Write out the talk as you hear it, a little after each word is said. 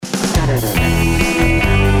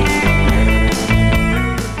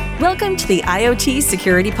Welcome to the IoT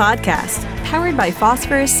Security Podcast, powered by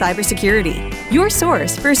Phosphorus Cybersecurity, your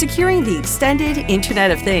source for securing the extended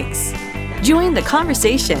Internet of Things. Join the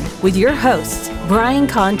conversation with your hosts, Brian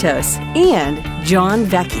Contos and John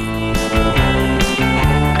Vecchi.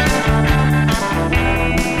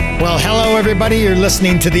 Well, hello, everybody. You're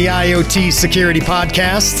listening to the IoT Security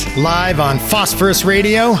Podcast, live on Phosphorus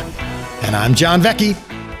Radio, and I'm John Vecchi.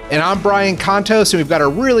 And I'm Brian Contos, and we've got a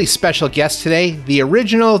really special guest today, the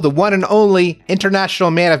original, the one and only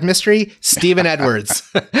international man of mystery, Stephen Edwards.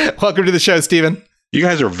 Welcome to the show, Stephen. You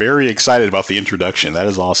guys are very excited about the introduction. That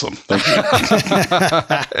is awesome. Thank you.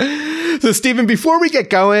 So, Stephen, before we get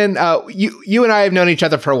going, you and I have known each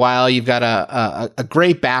other for a while. You've got a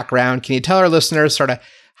great background. Can you tell our listeners sort of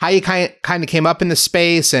how you kind of came up in the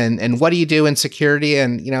space and what do you do in security,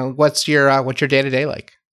 and what's your day-to-day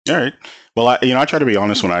like? All right. Well, I try to be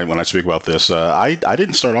honest when I speak about this. I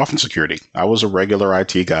didn't start off in security. I was a regular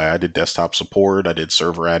IT guy. I did desktop support. I did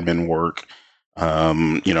server admin work.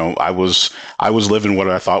 I was living what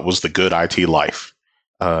I thought was the good IT life.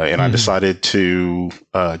 I decided to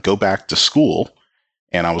go back to school,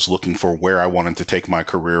 and I was looking for where I wanted to take my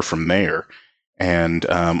career from there. And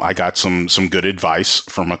I got some good advice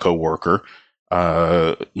from a coworker.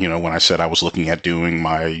 When I said I was looking at doing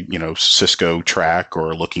my, Cisco track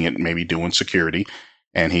or looking at maybe doing security,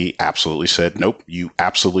 and he absolutely said, nope, you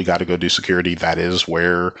absolutely got to go do security. That is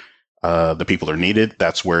where the people are needed.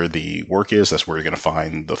 That's where the work is. That's where you're going to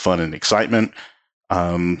find the fun and excitement.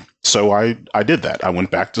 So I did that. I went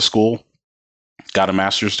back to school, got a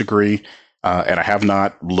master's degree, and I have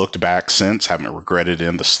not looked back since, haven't regretted it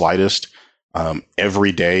in the slightest.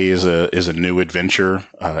 Every day is a new adventure.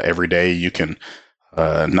 Every day you can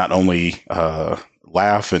not only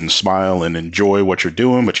laugh and smile and enjoy what you're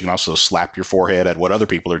doing, but you can also slap your forehead at what other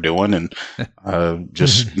people are doing and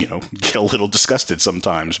just get a little disgusted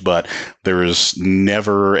sometimes. But there is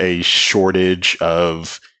never a shortage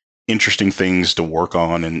of interesting things to work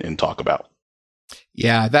on and talk about.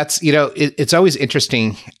 Yeah, that's, it's always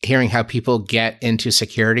interesting hearing how people get into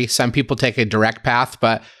security. Some people take a direct path,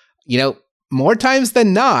 but more times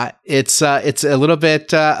than not, it's a little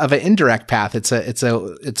bit of an indirect path. It's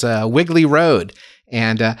a wiggly road.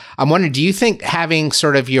 And I'm wondering, do you think having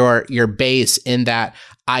sort of your base in that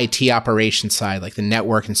IT operation side, like the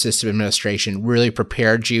network and system administration, really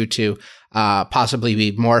prepared you to possibly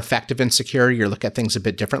be more effective in security or look at things a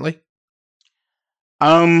bit differently?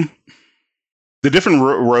 The different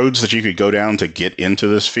roads that you could go down to get into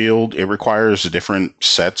this field, it requires different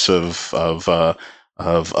sets of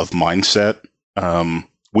mindset.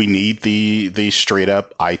 We need the straight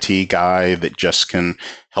up IT guy that just can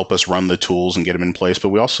help us run the tools and get them in place, but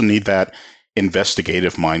we also need that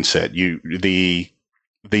investigative mindset.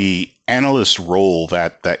 The analyst role,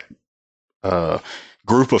 that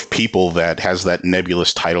group of people that has that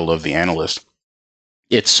nebulous title of the analyst,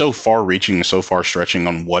 it's so far reaching, so far stretching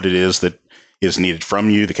on what it is that is needed from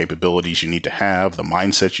you, the capabilities you need to have, the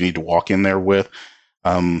mindset you need to walk in there with.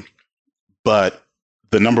 But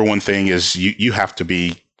the number one thing is you have to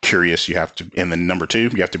be curious. And then number two,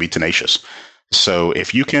 you have to be tenacious. So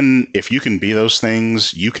if you can be those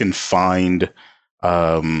things, you can find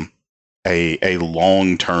a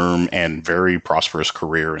long-term and very prosperous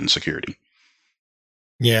career in security.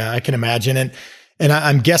 Yeah, I can imagine. And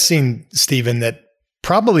I'm guessing, Stephen, that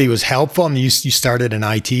probably was helpful. I mean, you started in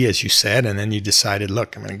IT, as you said, and then you decided,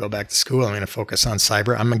 look, I'm going to go back to school. I'm going to focus on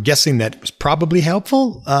cyber. I'm guessing that was probably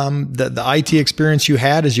helpful. The IT experience you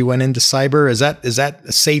had as you went into cyber, is that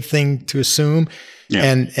a safe thing to assume?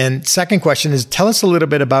 Yeah. And second question is, tell us a little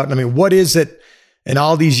bit about, what is it in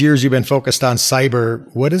all these years you've been focused on cyber?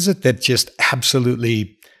 What is it that just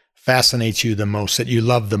absolutely fascinates you the most, that you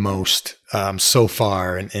love the most so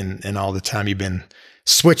far and all the time you've been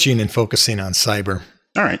switching and focusing on cyber?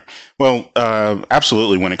 All right. Well,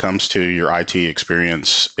 absolutely. When it comes to your IT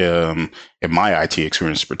experience, in my IT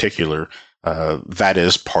experience in particular, that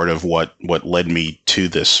is part of what led me to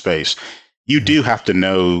this space. You do have to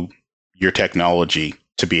know your technology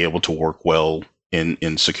to be able to work well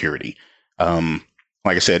in security. Like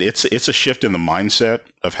I said, it's a shift in the mindset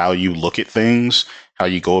of how you look at things, how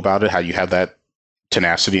you go about it, how you have that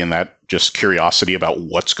tenacity and that just curiosity about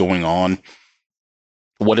what's going on.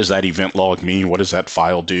 What does that event log mean? What does that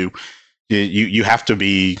file do? You have to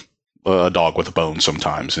be a dog with a bone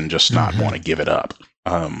sometimes and just not want to give it up.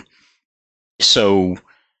 But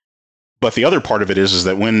the other part of it is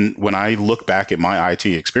that when I look back at my IT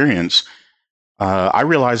experience, I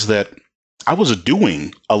realized that I was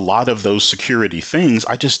doing a lot of those security things.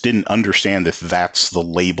 I just didn't understand that that's the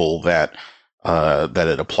label that that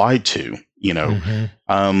it applied to. You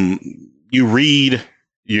read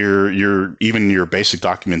your basic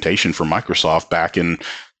documentation for Microsoft back in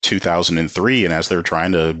 2003, and as they're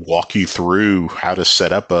trying to walk you through how to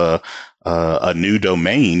set up a new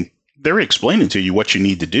domain, they're explaining to you what you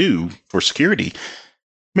need to do for security.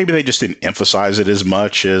 Maybe they just didn't emphasize it as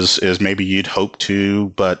much as maybe you'd hope to,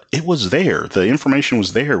 but it was there. The information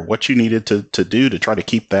was there, what you needed to do to try to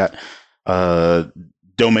keep that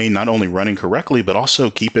domain not only running correctly, but also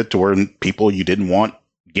keep it to where people you didn't want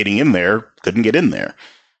getting in there couldn't get in there.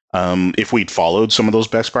 If we'd followed some of those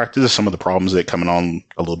best practices, some of the problems that coming on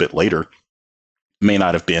a little bit later may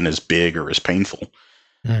not have been as big or as painful.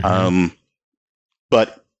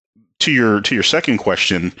 But to your second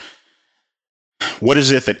question, what is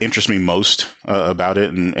it that interests me most about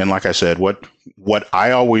it? And like I said, what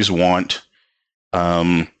I always want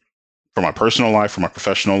for my personal life, for my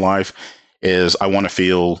professional life, is I want to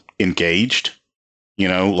feel engaged.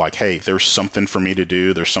 Like, hey, there's something for me to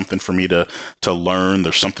do. There's something for me to learn.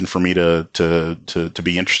 There's something for me to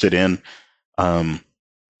be interested in. I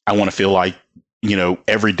want to feel like,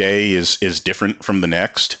 every day is different from the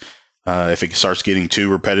next. If it starts getting too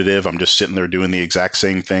repetitive, I'm just sitting there doing the exact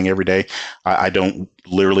same thing every day. I don't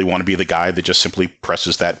literally want to be the guy that just simply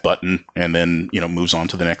presses that button and then, moves on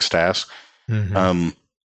to the next task.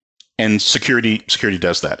 And security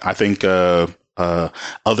does that. I think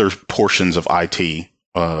other portions of IT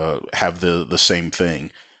have the same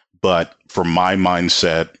thing. But for my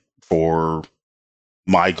mindset, for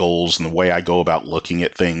my goals and the way I go about looking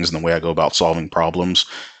at things and the way I go about solving problems,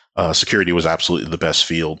 security was absolutely the best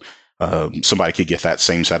field. Somebody could get that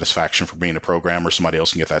same satisfaction from being a programmer. Somebody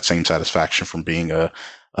else can get that same satisfaction from being a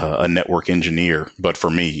network engineer. But for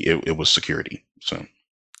me, it was security. So.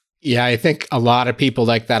 Yeah, I think a lot of people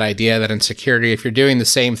like that idea that in security, if you're doing the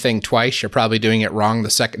same thing twice, you're probably doing it wrong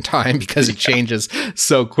the second time because it changes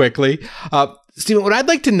so quickly. Stephen, what I'd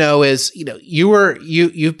like to know is,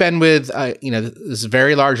 you've been with, this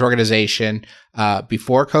very large organization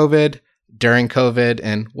before COVID, during COVID,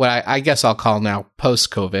 and what I guess I'll call now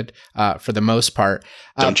post-COVID for the most part.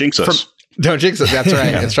 Don't jinx us. Don't jinx it. That's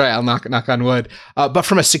right. That's right. I'll knock on wood. But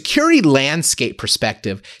from a security landscape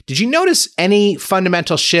perspective, did you notice any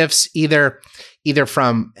fundamental shifts, either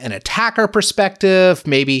from an attacker perspective,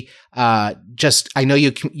 maybe just, I know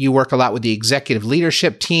you work a lot with the executive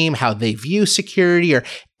leadership team, how they view security, or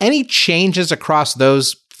any changes across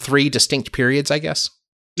those three distinct periods, I guess?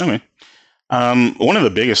 Okay. One of the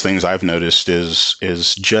biggest things I've noticed is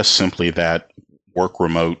just simply that work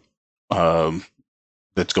remote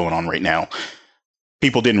that's going on right now.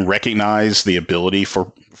 People didn't recognize the ability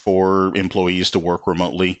for employees to work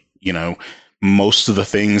remotely. Most of the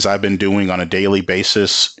things I've been doing on a daily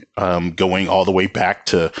basis, going all the way back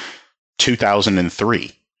to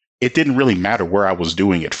 2003, it didn't really matter where I was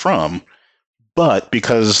doing it from, but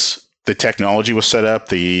because the technology was set up,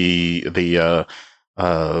 the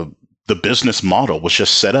business model was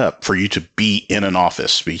just set up for you to be in an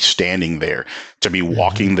office, to be standing there, to be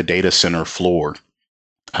walking the data center floor.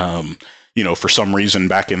 For some reason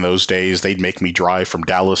back in those days, they'd make me drive from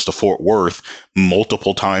Dallas to Fort Worth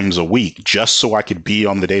multiple times a week just so I could be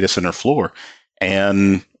on the data center floor.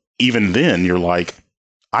 And even then, you're like,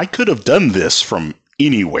 I could have done this from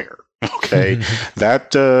anywhere. Okay,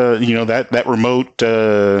 that remote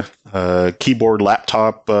keyboard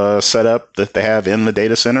laptop setup that they have in the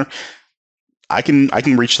data center, I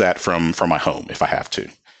can reach that from my home if I have to.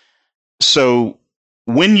 So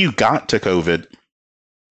when you got to COVID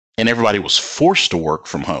and everybody was forced to work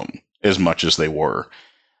from home as much as they were,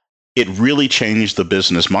 it really changed the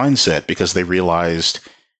business mindset because they realized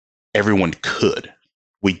everyone could.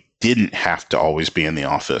 We didn't have to always be in the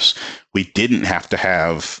office. We didn't have to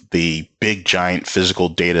have the big, giant physical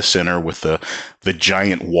data center with the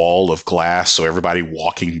giant wall of glass so everybody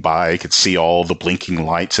walking by could see all the blinking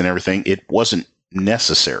lights and everything. It wasn't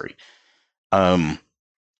necessary.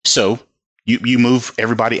 So you move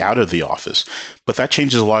everybody out of the office. But that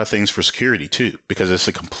changes a lot of things for security too, because it's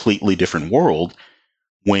a completely different world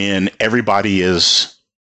when everybody is,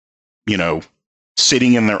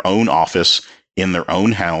 sitting in their own office, in their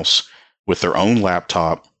own house, with their own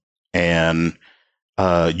laptop, and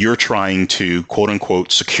you're trying to, quote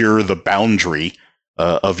unquote, secure the boundary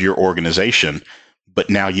of your organization, but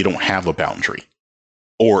now you don't have a boundary.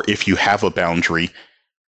 Or if you have a boundary,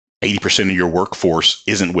 80% of your workforce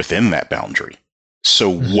isn't within that boundary.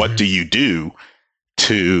 So what do you do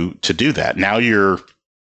to do that? Now you're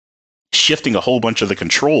shifting a whole bunch of the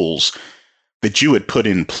controls that you had put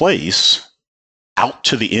in place out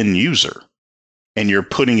to the end user, and you're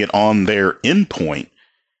putting it on their endpoint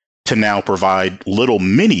to now provide little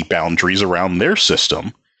mini boundaries around their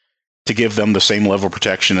system to give them the same level of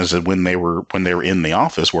protection as when they were in the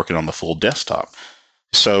office working on the full desktop.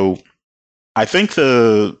 So I think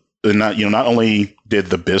not only did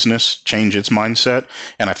the business change its mindset,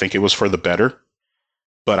 and I think it was for the better,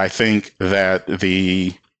 but I think that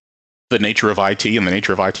the nature of IT and the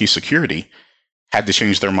nature of IT security had to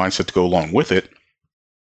change their mindset to go along with it.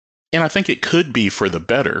 And I think it could be for the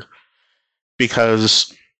better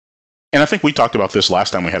because, and I think we talked about this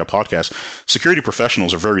last time we had a podcast, security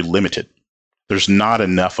professionals are very limited. There's not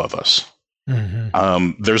enough of us.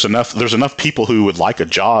 Mm-hmm. There's enough people who would like a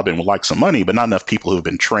job and would like some money, but not enough people who have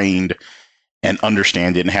been trained and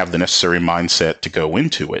understand it and have the necessary mindset to go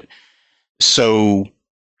into it. So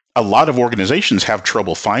a lot of organizations have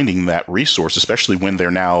trouble finding that resource, especially when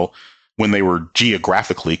they were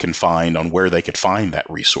geographically confined on where they could find that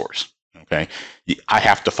resource. Okay. I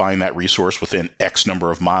have to find that resource within X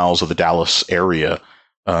number of miles of the Dallas area.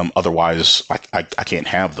 Otherwise I can't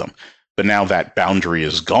have them. But now that boundary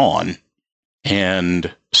is gone,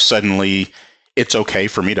 and suddenly it's okay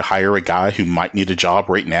for me to hire a guy who might need a job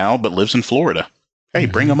right now, but lives in Florida. Hey,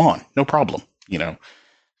 bring him on. No problem.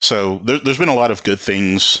 So there's been a lot of good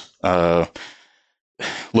things. Look,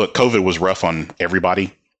 COVID was rough on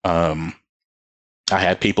everybody. I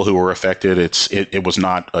had people who were affected. It was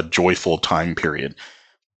not a joyful time period,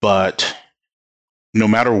 but no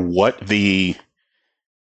matter what the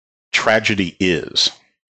tragedy is,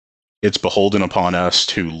 it's beholden upon us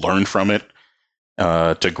to learn from it,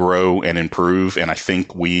 to grow and improve. And I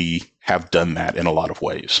think we have done that in a lot of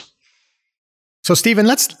ways. So, Stephen,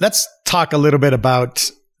 let's talk a little bit about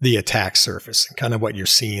the attack surface and kind of what you're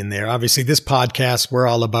seeing there. Obviously, this podcast, we're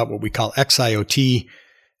all about what we call XIoT.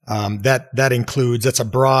 That includes, that's a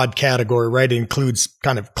broad category, right? It includes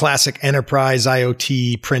kind of classic enterprise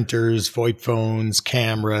IoT, printers, VoIP phones,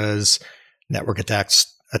 cameras, network attached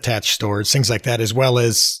storage, things like that, as well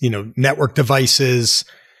as, network devices,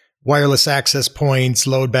 wireless access points,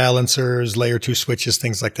 load balancers, layer 2 switches,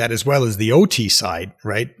 things like that, as well as the OT side,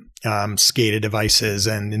 right? SCADA devices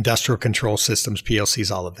and industrial control systems,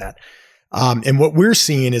 PLCs, all of that. And what we're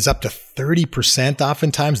seeing is up to 30%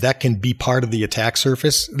 oftentimes that can be part of the attack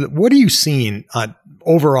surface. What are you seeing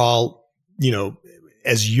overall,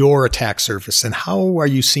 as your attack surface, and how are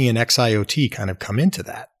you seeing XIoT kind of come into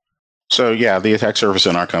that? So yeah, the attack surface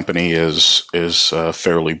in our company is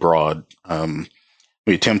fairly broad.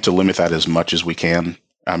 We attempt to limit that as much as we can.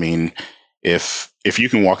 I mean, if you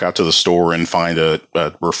can walk out to the store and find a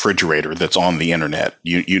refrigerator that's on the internet,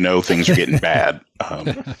 you know things are getting bad.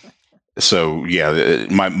 So yeah,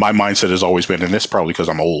 my mindset has always been, and this is probably because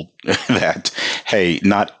I'm old, that hey,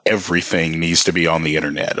 not everything needs to be on the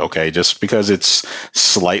internet. Okay, just because it's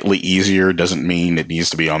slightly easier doesn't mean it needs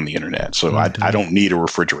to be on the internet. So I don't need a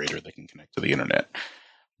refrigerator that can connect to the internet.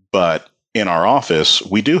 But in our office,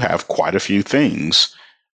 we do have quite a few things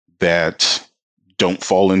that don't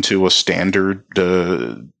fall into a standard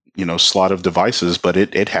slot of devices, but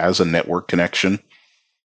it has a network connection,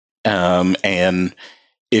 and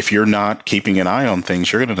if you're not keeping an eye on things,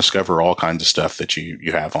 you're going to discover all kinds of stuff that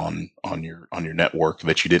you have on your network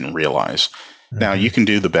that you didn't realize. Mm-hmm. Now, you can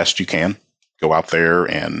do the best you can. Go out there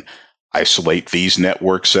and isolate these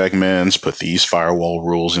network segments, put these firewall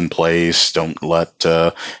rules in place. Don't let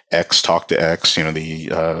X talk to X.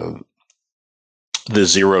 The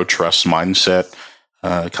zero trust mindset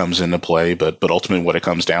comes into play. But ultimately, what it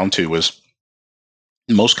comes down to is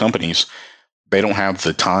most companies, they don't have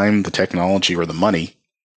the time, the technology, or the money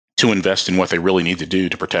to invest in what they really need to do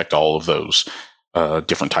to protect all of those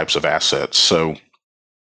different types of assets. So,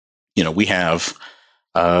 we have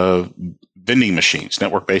vending machines,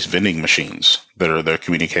 network-based vending machines they're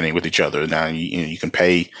communicating with each other. Now, you can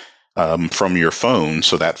pay from your phone,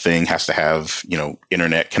 so that thing has to have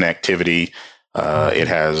internet connectivity. It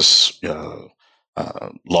has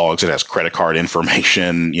logs. It has credit card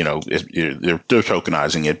information. They're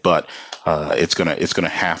tokenizing it, but it's gonna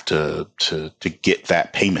have to get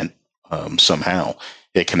that payment somehow.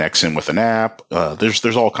 It connects in with an app.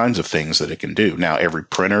 There's all kinds of things that it can do. Now, every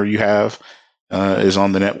printer you have is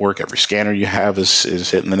on the network. Every scanner you have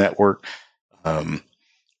is hitting the network.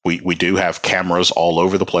 We do have cameras all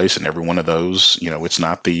over the place, and every one of those, it's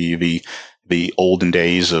not the olden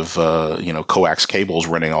days of coax cables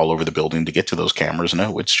running all over the building to get to those cameras.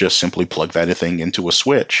 No, it's just simply plug that thing into a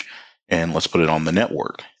switch and let's put it on the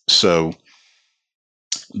network. So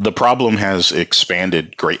the problem has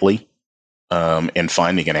expanded greatly, and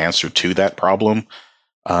finding an answer to that problem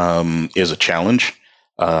is a challenge.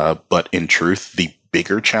 But in truth, the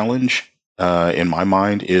bigger challenge in my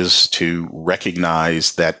mind is to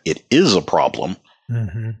recognize that it is a problem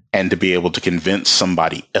and to be able to convince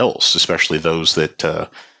somebody else, especially those that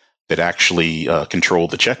actually control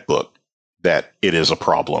the checkbook, that it is a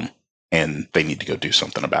problem and they need to go do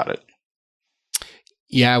something about it.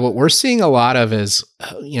 Yeah, what we're seeing a lot of is,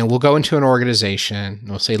 we'll go into an organization and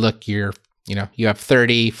we'll say, look, you have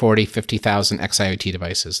 30, 40, 50,000 XIoT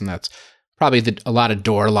devices, and that's probably a lot of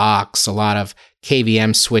door locks, a lot of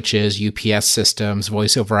KVM switches, UPS systems,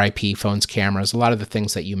 voice over IP, phones, cameras, a lot of the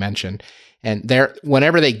things that you mentioned. And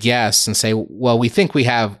whenever they guess and say, well, we think we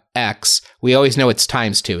have X, we always know it's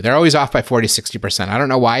times 2. They're always off by 40, 60%. I don't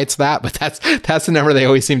know why it's that, but that's the number they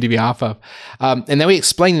always seem to be off of. And then we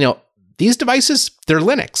explain, these devices, they're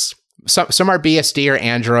Linux. Some are BSD or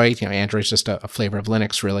Android. Android's just a flavor of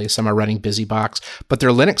Linux, really. Some are running BusyBox, but they're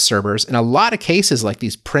Linux servers. In a lot of cases, like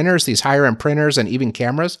these printers, these higher-end printers, and even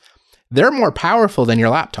cameras, they're more powerful than your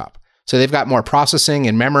laptop. So they've got more processing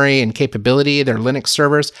and memory and capability. They're Linux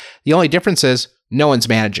servers. The only difference is no one's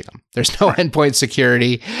managing them. There's no endpoint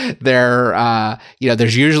security.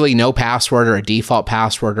 There's usually no password or a default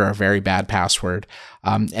password or a very bad password.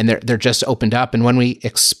 And they're just opened up. And when we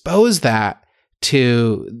expose that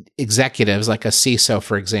to executives like a CISO,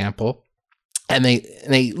 for example, and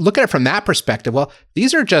they look at it from that perspective, well,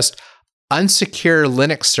 these are just unsecure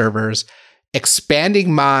Linux servers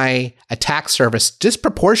expanding my attack surface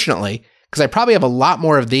disproportionately, because I probably have a lot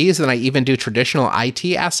more of these than I even do traditional IT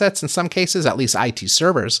assets in some cases, at least IT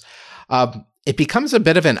servers. It becomes a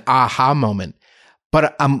bit of an aha moment.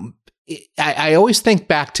 But I always think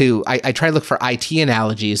back to, I try to look for IT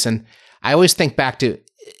analogies, and I always think back to,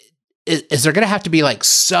 is there going to have to be like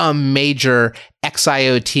some major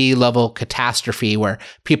XIoT level catastrophe where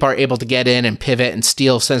people are able to get in and pivot and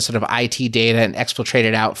steal sensitive IT data and exfiltrate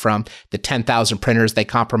it out from the 10,000 printers they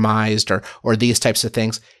compromised, or these types of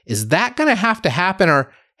things? Is that going to have to happen,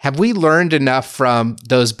 or have we learned enough from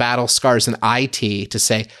those battle scars in IT to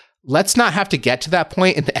say, let's not have to get to that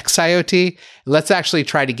point in the XIoT. Let's actually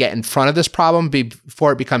try to get in front of this problem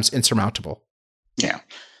before it becomes insurmountable? Yeah.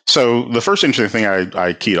 So the first interesting thing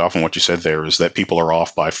I keyed off on what you said there is that people are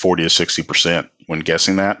off by 40 to 60% when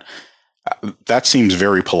guessing that. That seems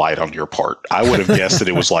very polite on your part. I would have guessed that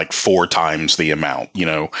it was like 4 times the amount.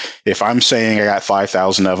 If I'm saying I got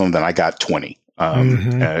 5,000 of them, then I got 20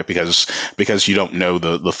 because you don't know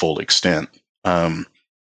the full extent. And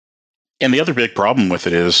the other big problem with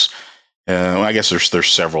it is, I guess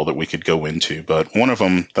there's several that we could go into, but one of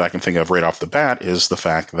them that I can think of right off the bat is the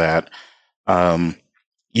fact that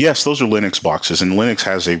yes, those are Linux boxes, and Linux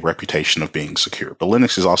has a reputation of being secure. But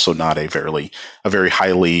Linux is also not a very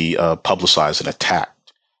highly publicized and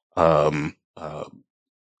attacked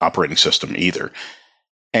operating system either.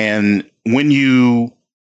 And when you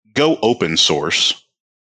go open source,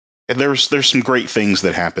 there's some great things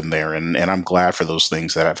that happen there, and I'm glad for those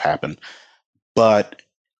things that have happened. But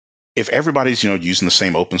if everybody's using the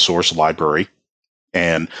same open source library,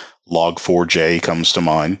 and Log4j comes to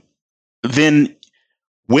mind, then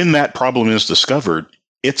when that problem is discovered,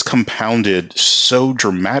 it's compounded so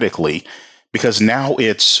dramatically because now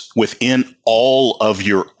it's within all of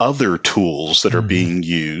your other tools that are being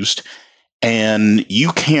used, and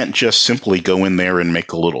you can't just simply go in there and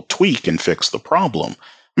make a little tweak and fix the problem.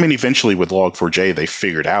 I mean, eventually with Log4j, they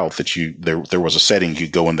figured out that there was a setting you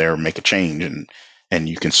go in there and make a change, and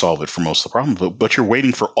you can solve it for most of the problem. But you're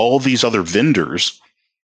waiting for all these other vendors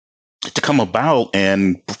to come about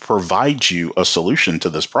and provide you a solution to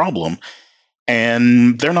this problem.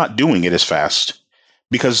 And they're not doing it as fast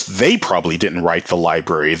because they probably didn't write the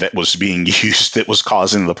library that was being used that was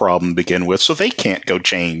causing the problem to begin with. So they can't go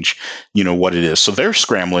change, what it is. So they're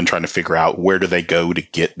scrambling, trying to figure out where do they go to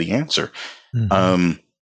get the answer.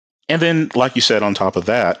 And then, like you said, on top of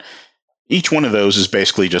that, each one of those is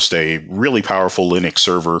basically just a really powerful Linux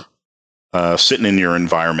server sitting in your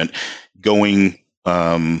environment going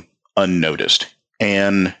unnoticed.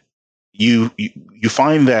 And you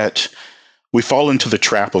find that we fall into the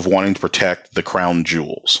trap of wanting to protect the crown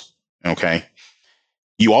jewels. Okay.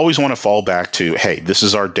 You always want to fall back to, hey, this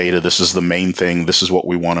is our data. This is the main thing. This is what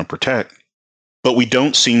we want to protect. But we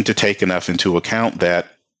don't seem to take enough into account that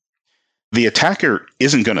the attacker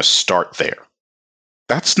isn't going to start there.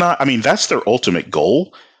 That's their ultimate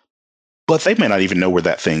goal, but they may not even know where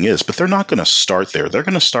that thing is, but they're not going to start there. They're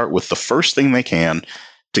going to start with the first thing they can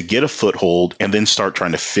to get a foothold and then start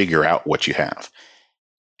trying to figure out what you have.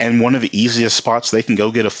 And one of the easiest spots they can go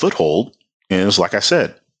get a foothold is, like I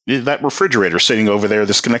said, that refrigerator sitting over there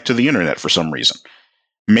that's connected to the internet for some reason.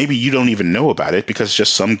 Maybe you don't even know about it because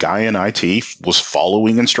just some guy in IT was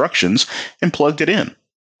following instructions and plugged it in.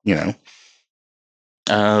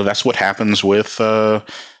 That's what happens with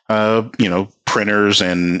printers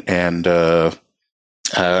and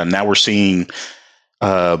Now we're seeing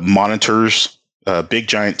monitors, big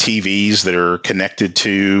giant TVs that are connected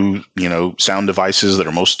to, sound devices that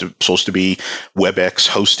are supposed to be WebEx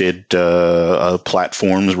hosted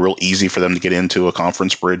platforms, real easy for them to get into a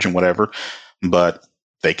conference bridge and whatever. But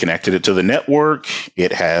they connected it to the network.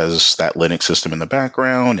 It has that Linux system in the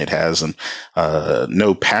background. It has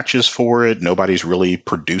no patches for it. Nobody's really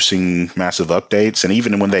producing massive updates. And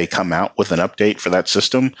even when they come out with an update for that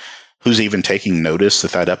system, who's even taking notice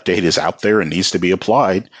that that update is out there and needs to be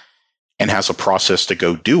applied and has a process to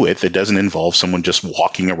go do it that doesn't involve someone just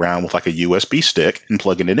walking around with like a USB stick and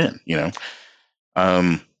plugging it in,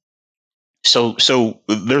 So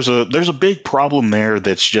there's a big problem there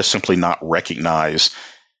that's just simply not recognized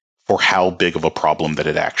for how big of a problem that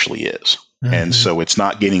it actually is. Mm-hmm. And so it's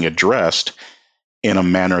not getting addressed in a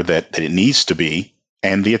manner that it needs to be.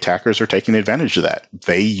 And the attackers are taking advantage of that.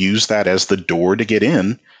 They use that as the door to get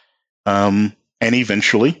in. And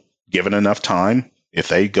eventually, given enough time, if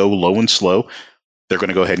they go low and slow, they're going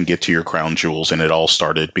to go ahead and get to your crown jewels. And it all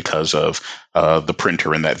started because of the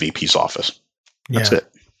printer in that VP's office. That's it.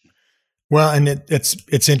 Well, and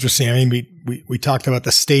it's interesting. I mean, we talked about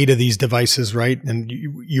the state of these devices, right? And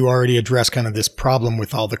you already addressed kind of this problem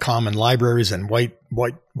with all the common libraries and white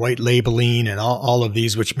labeling and all of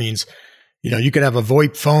these, which means, you could have a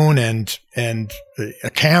VoIP phone and a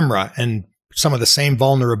camera, and some of the same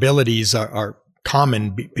vulnerabilities are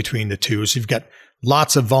common between the two. So you've got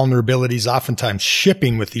lots of vulnerabilities, oftentimes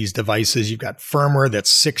shipping with these devices. You've got firmware that's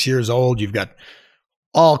 6 years old. You've got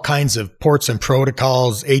all kinds of ports and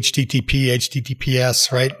protocols, HTTP,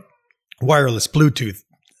 HTTPS, right? Wireless, Bluetooth,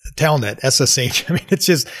 Telnet, SSH. I mean, it's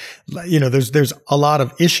just, there's a lot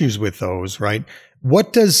of issues with those, right?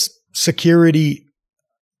 What does security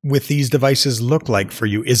with these devices look like for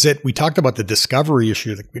you? We talked about the discovery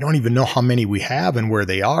issue. We don't even know how many we have and where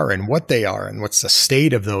they are and what they are and what's the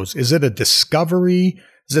state of those. Is it a discovery?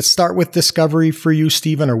 Does it start with discovery for you,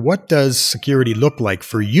 Stephen? Or what does security look like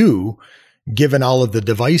for you, given all of the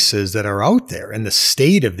devices that are out there and the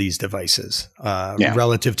state of these devices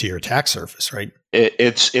relative to your attack surface, right?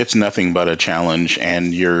 It's nothing but a challenge,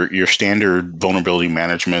 and your standard vulnerability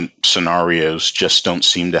management scenarios just don't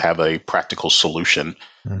seem to have a practical solution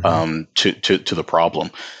to the problem.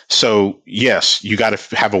 So yes, you got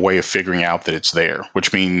to have a way of figuring out that it's there,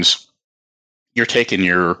 which means you're taking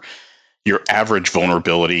your average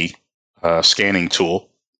vulnerability scanning tool.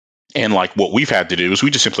 And like what we've had to do is we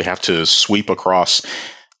just simply have to sweep across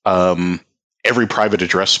every private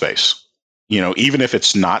address space. Even if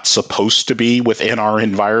it's not supposed to be within our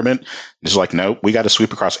environment, it's like, no, we got to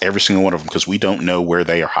sweep across every single one of them because we don't know where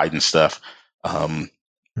they are hiding stuff. And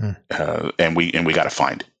we got to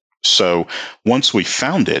find it. So once we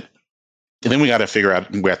found it, then we got to figure out,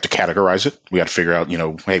 we have to categorize it. We got to figure out,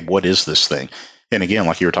 hey, what is this thing? And again,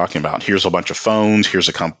 like you were talking about, here's a bunch of phones. Here's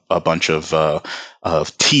a bunch of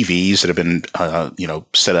TVs that have been,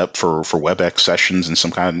 set up for WebEx sessions in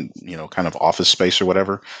some kind of office space or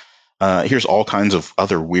whatever. Here's all kinds of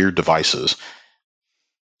other weird devices.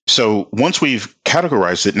 So once we've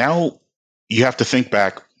categorized it, now you have to think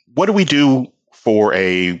back, what do we do for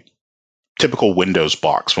a typical Windows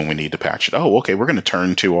box when we need to patch it? Oh, okay, we're going to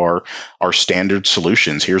turn to our standard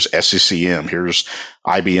solutions. Here's SCCM. Here's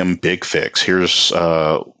IBM BigFix. Here's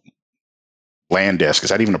LANDesk. Is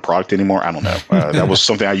that even a product anymore? I don't know. That was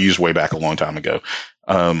something I used way back a long time ago.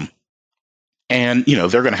 And,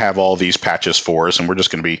 they're going to have all these patches for us, and we're just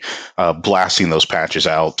going to be blasting those patches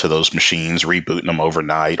out to those machines, rebooting them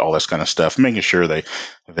overnight, all this kind of stuff, making sure they're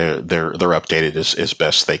updated as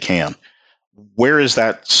best they can. Where is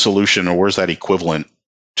that solution, or where's that equivalent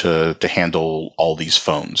to handle all these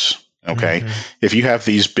phones? Okay. Mm-hmm. If you have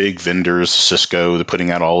these big vendors, Cisco, they're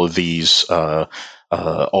putting out all of these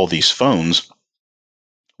phones,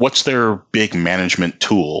 what's their big management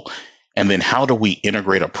tool? And then how do we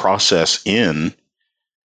integrate a process in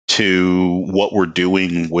to what we're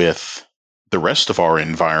doing with the rest of our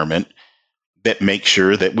environment that makes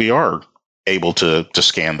sure that we are able to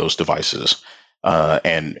scan those devices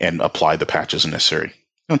and apply the patches necessary?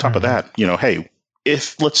 On top of that, hey,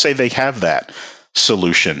 if let's say they have that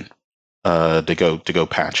solution to go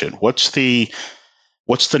patch it, what's the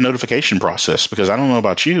notification process? Because I don't know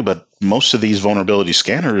about you, but most of these vulnerability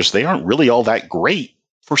scanners, they aren't really all that great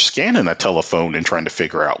for scanning a telephone and trying to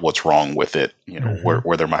figure out what's wrong with it,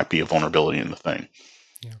 where there might be a vulnerability in the thing.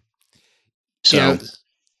 Yeah. So,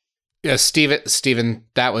 yeah, Stephen,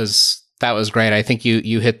 that was great. I think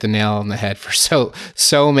you hit the nail on the head for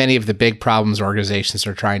so many of the big problems organizations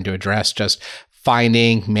are trying to address. Just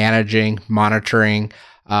finding, managing, monitoring,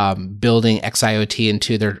 building XIoT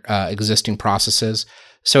into their existing processes.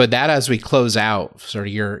 So with that, as we close out, sort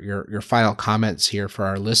of your final comments here for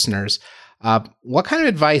our listeners, what kind of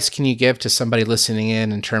advice can you give to somebody listening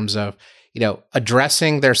in terms of,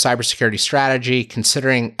 addressing their cybersecurity strategy,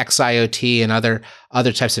 considering XIoT and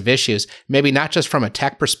other types of issues, maybe not just from a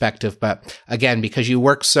tech perspective, but again, because you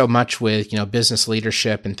work so much with, business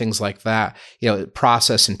leadership and things like that,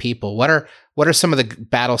 process and people, what are some of the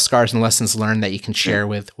battle scars and lessons learned that you can share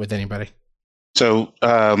with anybody? So,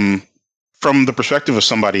 from the perspective of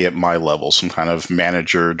somebody at my level, some kind of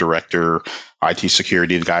manager, director, IT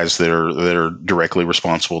security, the guys that are directly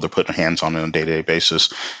responsible, they're putting hands on it on a day-to-day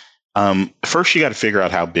basis. First, you got to figure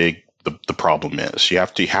out how big the problem is. You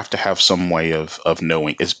have to have some way of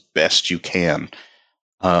knowing as best you can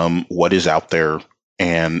what is out there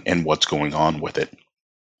and what's going on with it.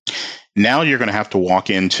 Now you're going to have to walk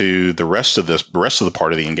into the rest of the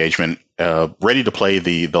part of the engagement ready to play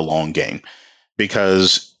the long game,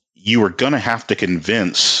 because you are going to have to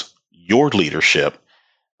convince your leadership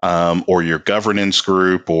or your governance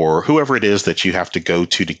group or whoever it is that you have to go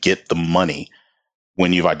to get the money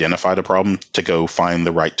when you've identified a problem to go find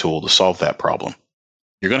the right tool to solve that problem.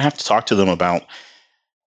 You're going to have to talk to them about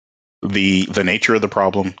the nature of the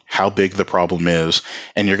problem, how big the problem is,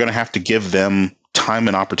 and you're going to have to give them time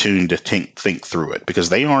and opportunity to think through it, because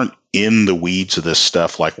they aren't in the weeds of this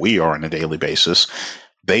stuff like we are on a daily basis.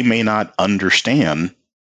 They may not understand,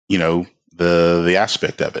 the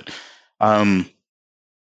aspect of it.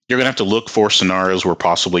 You're going to have to look for scenarios where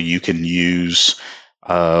possibly you can use,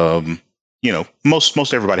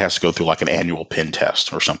 most everybody has to go through like an annual pen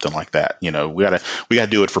test or something like that. We gotta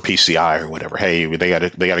do it for PCI or whatever. Hey, they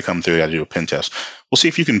gotta come through. They gotta do a pen test. We'll see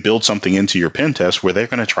if you can build something into your pen test where they're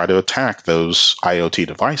going to try to attack those IoT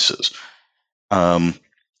devices.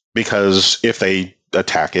 Because if they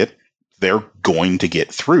attack it, they're going to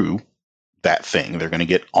get through that thing. They're going to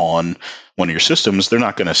get on one of your systems. They're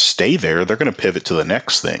not going to stay there. They're going to pivot to the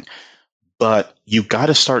next thing. But you got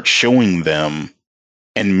to start showing them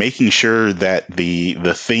and making sure that the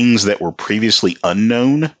things that were previously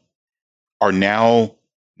unknown are now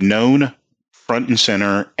known front and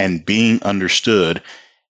center and being understood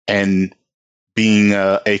and being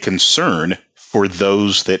a concern for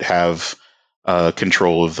those that have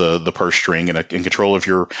control of the purse string and control of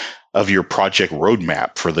your project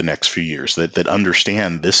roadmap for the next few years, that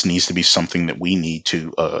understand this needs to be something that we need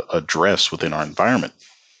to address within our environment.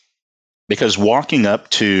 Because walking up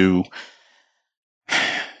to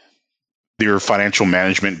your financial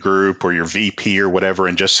management group or your VP or whatever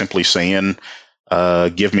and just simply saying,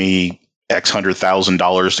 give me X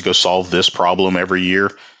 $100,000 to go solve this problem every year,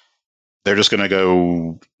 they're just going to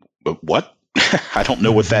go, what? I don't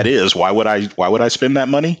know what that is. Why would I spend that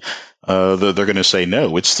money? They're going to say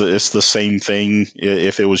no. It's the same thing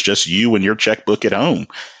if it was just you and your checkbook at home.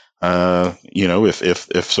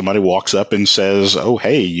 If somebody walks up and says, "Oh,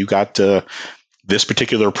 hey, you got this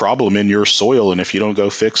particular problem in your soil, and if you don't go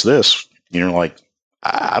fix this," you're like,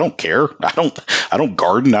 I don't care. I don't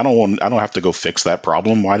garden. I don't have to go fix that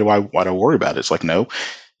problem. Why do I worry about it? It's like, no,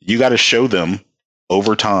 you got to show them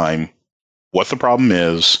over time what the problem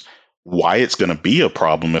is, why it's going to be a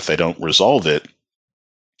problem if they don't resolve it,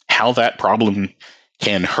 how that problem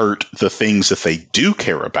can hurt the things that they do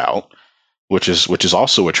care about, which is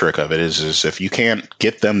also a trick of it, is if you can't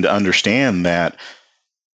get them to understand that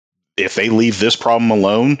if they leave this problem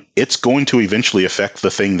alone, it's going to eventually affect the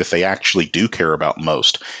thing that they actually do care about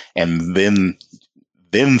most. And then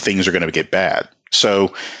things are going to get bad.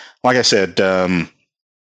 So, like I said,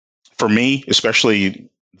 for me, especially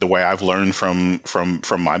the way I've learned from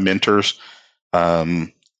my mentors, I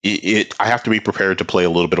have to be prepared to play a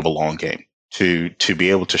little bit of a long game to be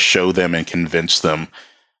able to show them and convince them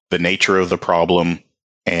the nature of the problem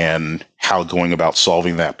and how going about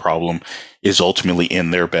solving that problem is ultimately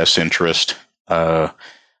in their best interest. I'm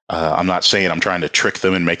not saying I'm trying to trick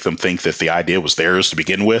them and make them think that the idea was theirs to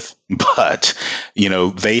begin with, but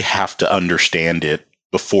they have to understand it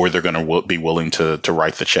before they're going to be willing to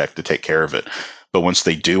write the check to take care of it. But once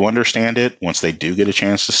they do understand it, once they do get a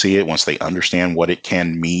chance to see it, once they understand what it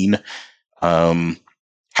can mean,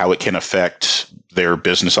 how it can affect their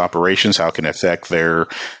business operations, how it can affect their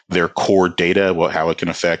core data, how it can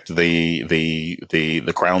affect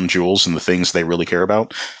the crown jewels and the things they really care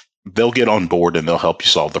about, they'll get on board and they'll help you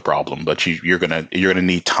solve the problem. But you're gonna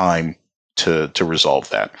need time to resolve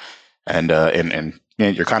that, and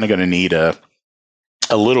you're kind of gonna need a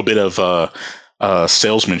little bit of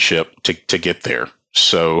salesmanship to get there.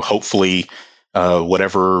 So hopefully,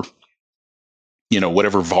 whatever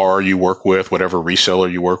VAR you work with, whatever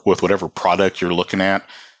reseller you work with, whatever product you're looking at,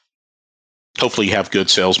 hopefully you have good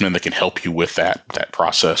salesmen that can help you with that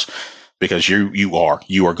process. because you are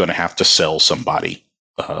going to have to sell somebody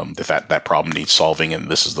that problem needs solving, and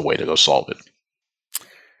this is the way to go solve it.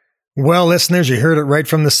 Well, listeners, you heard it right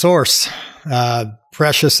from the source.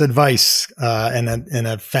 Precious advice and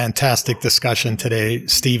a fantastic discussion today,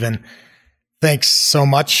 Stephen. Thanks so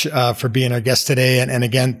much for being our guest today. And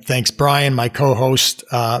again, thanks, Brian, my co-host.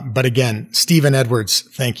 But again, Stephen Edwards,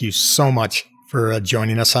 thank you so much for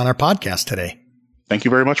joining us on our podcast today. Thank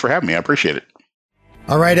you very much for having me. I appreciate it.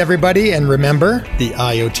 All right, everybody. And remember, the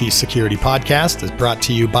IoT Security Podcast is brought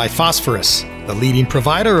to you by Phosphorus, the leading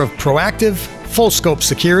provider of proactive, full-scope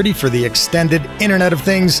security for the extended Internet of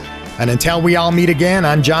Things. And until we all meet again,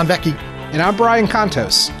 I'm John Vecchi. And I'm Brian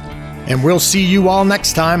Contos. And we'll see you all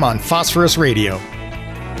next time on Phosphorus Radio.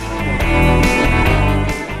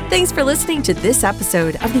 Thanks for listening to this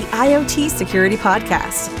episode of the IoT Security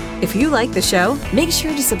Podcast. If you like the show, make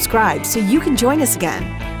sure to subscribe so you can join us again.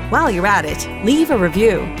 While you're at it, leave a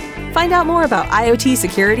review. Find out more about IoT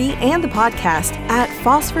security and the podcast at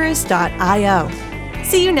phosphorus.io.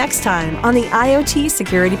 See you next time on the IoT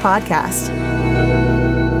Security Podcast.